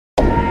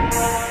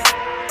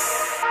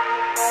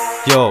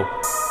Yo,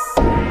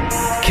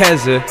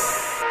 Kezza,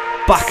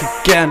 back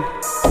again.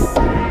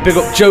 Big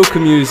up Joker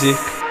music,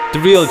 the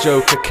real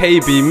Joker,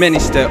 KB,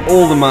 Minister,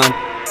 all the man.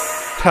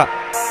 Ha.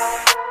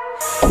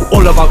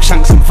 All about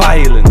shanks and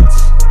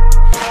violence.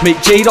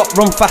 Make J-Dot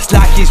run fast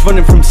like he's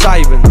running from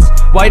sirens.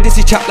 Why does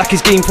he chat like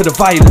he's game for the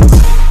violence?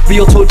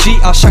 Real talk G,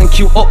 I'll shank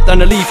you up,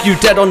 then I'll leave you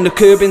dead on the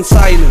curb in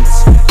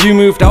silence. You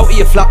moved out of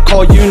your flat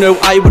car, you know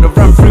I would've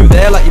ran through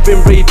there like you've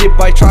been raided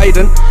by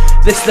Trident.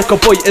 This little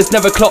boy has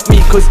never clocked me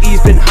cause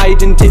he's been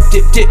hiding. Dip,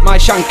 dip, dip my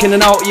shank in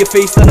and out of your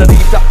face, then I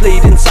leave that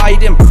blade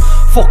inside him.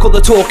 Fuck all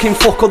the talking,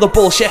 fuck all the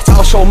bullshit,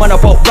 I'll show man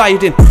about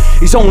riding.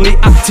 He's only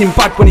acting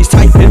bad when he's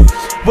typing.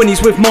 When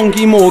he's with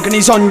Mongy Morgan,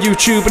 he's on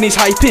YouTube and he's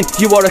hyping.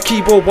 You are a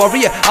keyboard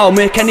warrior, I'll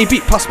make any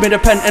beat, pass me the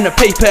pen and a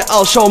paper.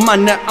 I'll show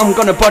man that I'm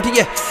gonna body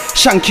you.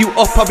 Shank you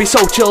up, I'll be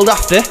so chilled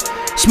after.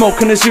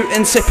 Smoking a zoot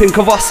and sipping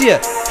Kvassier.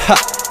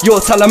 Ha. You're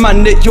telling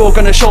man that you're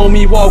gonna show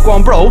me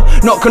wagwan bro,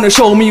 not gonna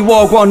show me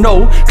wagwan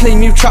no.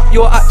 Claim you trapped,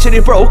 you're actually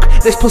broke.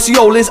 This pussy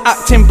hole is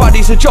acting bad,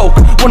 he's a joke.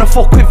 Wanna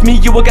fuck with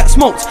me, you will get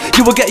smoked.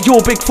 You will get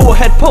your big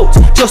forehead poked.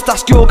 Just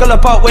ask your girl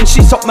about when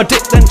she sucked my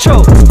dick then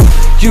choked.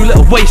 You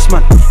little waste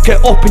man, get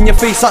up in your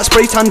face like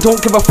spray tan. Don't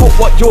give a fuck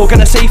what you're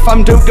gonna say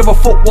fam, don't give a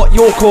fuck what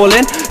you're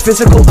calling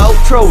physical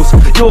outros.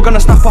 You're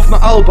gonna snap off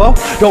my elbow,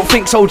 don't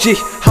think so G,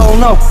 hell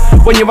no.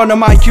 When you're on the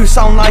mic you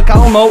sound like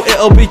Almo.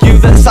 It'll be you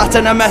that sat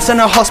in a mess in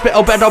a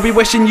hospital bed. I'll be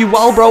wishing you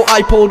well bro.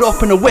 I pulled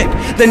up in a whip,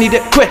 then he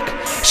did quick.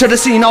 Should've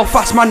seen how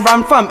fast man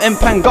ran fam. In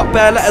pen got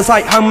bare letters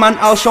like hangman.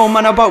 I'll show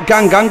man about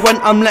gang gang when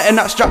I'm letting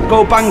that strap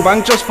go bang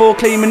bang. Just for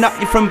claiming that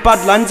you're from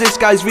Badlands. This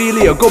guy's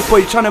really a good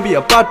boy trying to be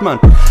a bad man.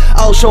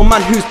 I'll show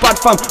man who's bad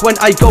fam when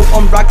I go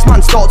on rags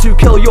man. Start to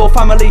kill your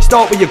family,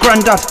 start with your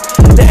granddad.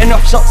 Letting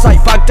off shots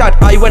like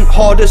Baghdad. I went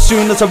hard as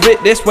soon as I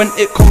writ this. When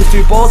it comes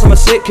to balls I'm a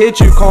sick kid,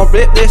 you can't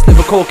rip this.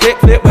 Liverpool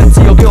kickflip, went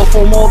to your girl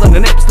for more than a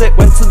nip slip.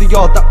 Went to the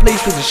yard, that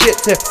place was a shit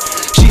tip.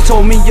 She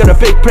told me you're a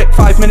big prick.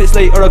 5 minutes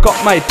later I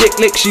got my dick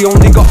licked. She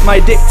only got my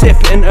dick tip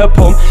in her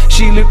palm.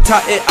 She looked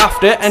at it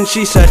after and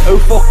she said, oh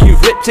fuck you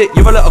ripped it.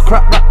 You're a little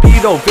crap rap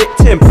pedo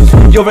victim.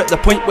 You're at the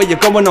point where you're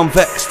going on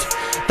vexed.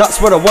 That's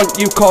what I want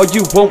you call,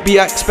 you won't be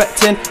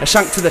expecting a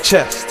shank to the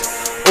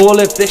chest. All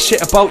of this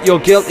shit about your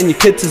guilt and your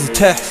kids is a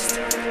test.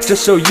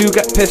 Just so you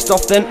get pissed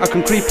off then I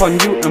can creep on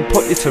you and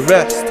put you to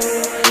rest.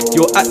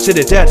 You're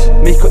actually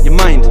dead, make up your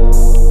mind.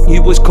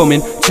 You was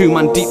coming 2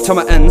 man deep to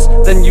my ends.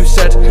 Then you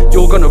said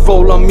you're gonna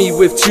roll on me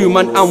with 2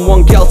 man and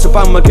 1 girl to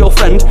ban my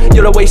girlfriend.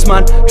 You're a waste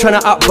man, trying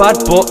to act bad,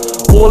 but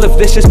all of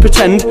this is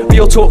pretend.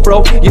 Real talk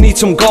bro, you need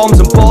some garms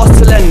and bars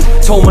to lend.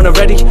 Told man I'm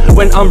ready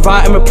when I'm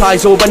writing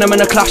replies, or when I'm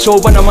in a clash, or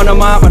when I'm on a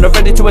mark. Man I'm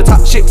ready to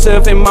attack shit,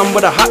 serving man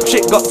with a hat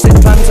shit. Got sick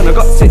plans and I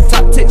got sick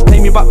tactics.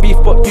 Claim you back beef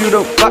but you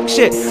don't back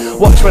shit.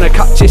 Watch when I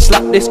catch you,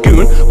 slap this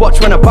goon.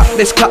 Watch when I back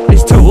this, clap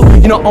this tool.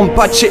 You're not on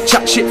bad shit,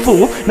 chat shit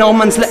fool. Now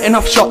man's letting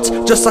off shots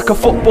just like a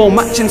football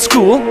match in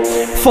school.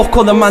 Fuck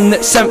all the man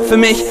that sent for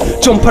me,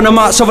 jump on the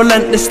mark so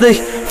relentlessly.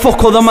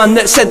 Fuck all the man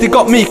that said they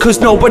got me, cause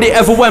nobody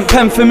ever went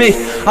pen for me.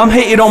 I'm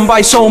hated on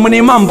by so many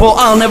man, but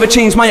I'll never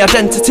change my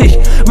identity.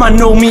 Man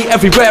know me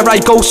everywhere I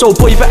go, so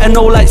boy better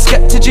know like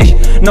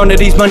Skepta-G. None of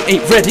these man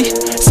ain't ready.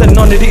 Said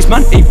none of these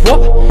man ain't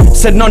what?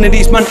 Said none of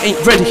these man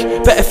ain't ready.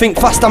 Better think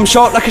fast, I'm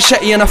short like a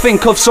shetty, and I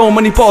think of so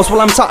many bars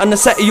while I'm sat on the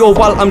settee or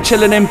while I'm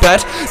chilling in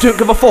bed. Don't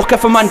give a fuck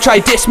if a man try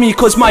diss me,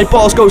 cause my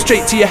bars go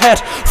straight to your head.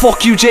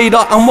 Fuck you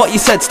J-Dot and what you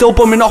said, still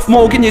bumming off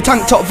Morgan your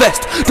tank top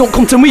vest. Don't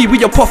come to me with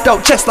your puffed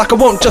out chest like I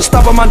won't just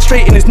stab a man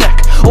straight in his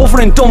neck.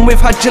 Over and done with,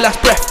 had your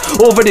last breath.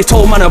 Already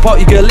told man about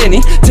your girl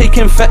Linny,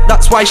 taking fet,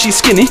 that's why she's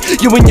skinny.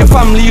 You and your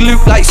family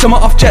look like summer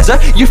off Kezza.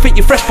 You think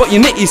you're fresh but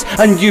you're nitties,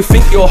 and you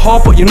think you're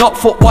hard but you're not.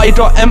 Fuck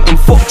Y.M and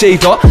fuck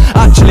J-Dot.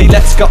 Actually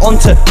let's get on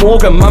to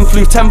Morgan. Man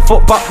flew 10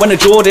 foot back when I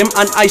jawed him,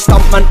 and I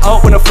stamped man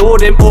out when I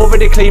floored him.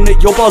 Already claimed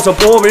that your bars are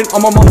boring.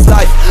 On my mum's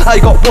life I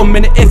got 1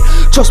 minute in,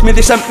 trust me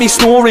they sent me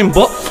snoring.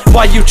 But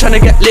why you trying to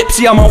get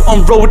lipsy? I'm out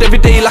on road every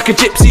day like a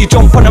gypsy.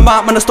 Jump on a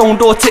mark man a stone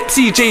door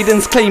tipsy.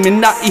 Jaden's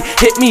claiming that he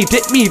hit me,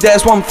 dip me.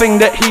 There's one thing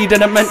that he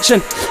didn't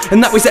mention,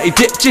 and that was that he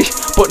dipped you.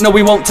 But no,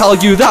 he won't tell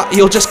you that.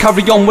 He'll just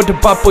carry on with the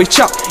bad boy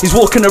chat. He's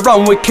walking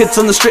around with kids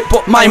on the strip,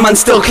 but my man's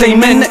still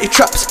claiming that he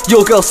traps.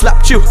 Your girl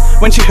slapped you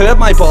when she heard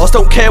my bars.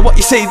 Don't care what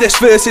you say, this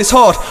verse is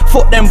hard.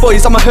 Fuck them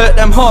boys, I'ma hurt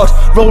them hard.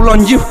 Roll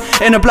on you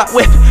in a black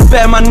whip.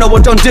 Bear man know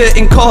I done dirt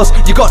in cars.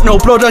 You got no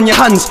blood on your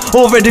hands,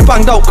 already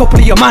banged out couple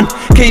of your man.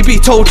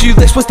 KB told you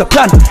this was the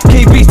plan.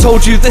 KB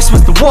told you this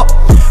was the what?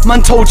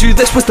 Man told you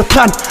this was the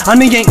plan,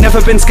 and he ain't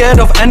never been scared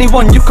of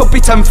anyone. You could be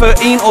 10,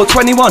 13 or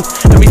 21.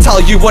 Let me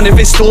tell you one of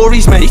his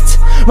stories, mate.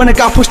 When a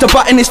guy pushed a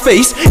bat in his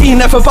face, he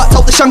never backed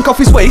out the shank off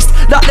his waist.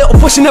 That little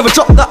pussy never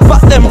dropped that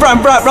bat, then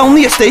ran right round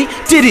the estate,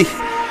 did he?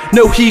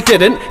 No he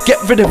didn't, get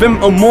rid of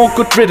him and more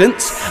good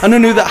riddance. And I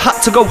knew that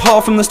had to go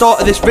hard from the start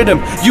of this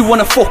rhythm. You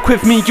wanna fuck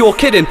with me, you're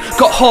kidding.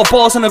 Got hard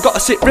bars and I got a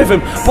sick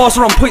rhythm. Bars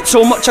are on point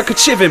so much I could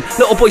shiv him.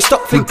 Little boy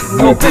stop thinking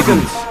you're big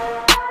uns.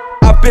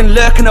 been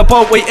lurking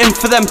about waiting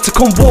for them to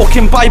come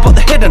walking by, but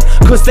they're hidden,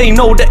 cause they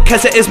know that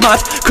Kezza is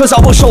mad. Cause I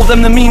will show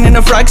them the meaning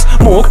of rags.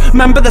 Morg,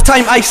 remember the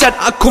time I said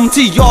I'd come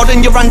to your yard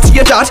and you ran to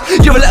your dad?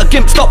 You're a little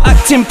gimp, stop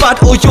acting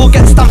bad, or you'll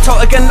get stamped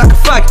out again like a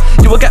fag.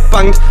 You will get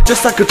banged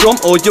just like a drum,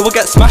 or you will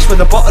get smashed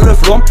with a bottle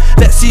of rum.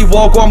 Let's see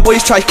Wagwan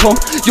boys try come.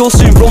 You'll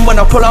soon run when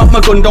I pull out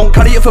my gun. Don't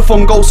carry it for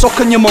fun, go suck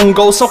on your mum,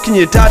 go suck on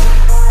your dad.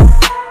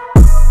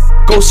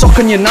 Go suck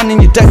on your nan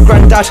and your dead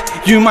granddad.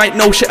 You might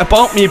know shit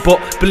about me,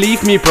 but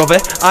believe me brother,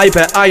 I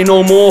bet I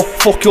know more.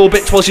 Fuck your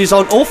bitch while she's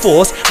on all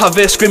fours, have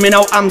her screaming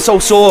out I'm so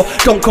sore.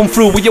 Don't come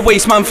through with your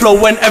waste man flow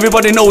when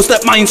everybody knows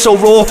that mine's so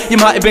raw. You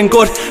might have been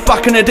good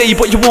back in the day,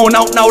 but you're worn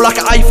out now like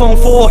an iPhone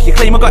 4. You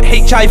claim I got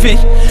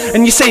HIV,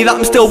 and you say that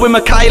I'm still with my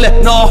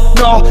Kyla. No,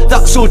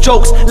 that's all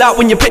jokes. Like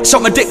when your bitch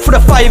sucked my dick for the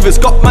fivers.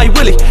 Got my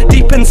willy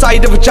deep inside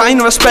the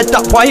vagina, I spread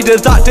that wider.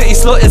 That dirty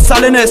slut is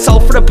selling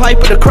herself for a pipe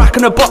with a crack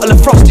and a bottle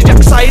of Frosty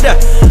Jack cider.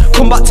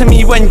 Come back to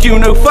me when you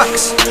know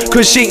facts,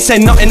 cause she ain't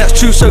said nothing that's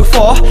true so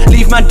far.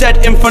 Leave man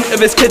dead in front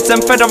of his kids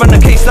and fed her on the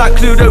case like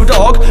Cluedo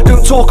dog.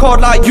 Don't talk hard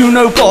like you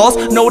know bars.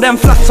 Know them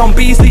flats on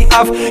Beasley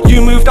Ave.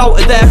 You moved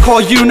out of their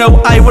car, you know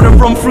I would've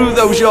run through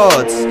those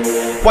yards.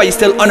 Why you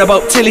still on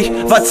about Tilly?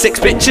 I've had 6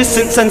 bitches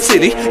since and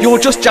silly. You're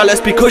just jealous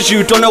because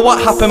you don't know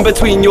what happened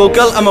between your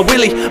girl and my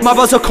willy. My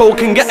buzz of cold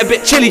can get a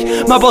bit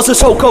chilly. My buzz is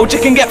so cold you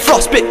can get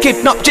frostbite.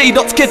 Kidnap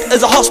J-Dot's kid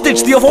as a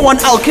hostage. The other one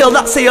I'll kill,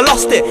 that say you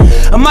lost it.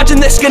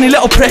 Imagine this skinny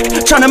little prick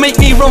trying to make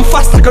me run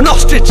fast like an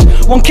ostrich.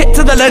 One kick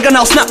to the leg and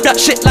I'll snap that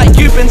shit like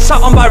you've been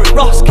sat on by Rick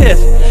Ross, kid.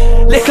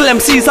 Little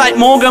MCs like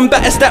Morgan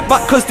better step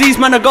back cause these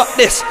men have got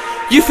this.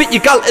 You think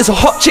your gal is a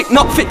hot chick,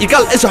 not fit your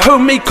gal is a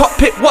homemade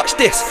cockpit, watch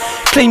this.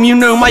 Claim you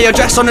know my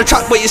address on the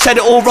track but you said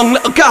it all wrong,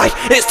 little guy.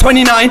 It's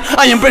 29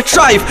 Ironbridge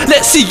Drive.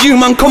 Let's see you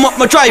man come up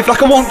my drive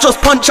like I won't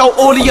just punch out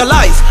all of your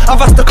lies.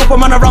 I've asked a couple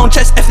man around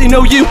chest if they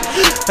know you,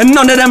 and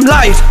none of them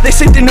lied. They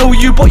said they know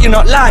you but you're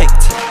not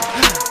liked.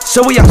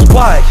 So we asked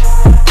why.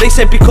 They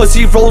said because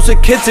he rolls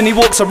with kids and he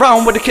walks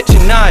around with a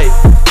kitchen knife.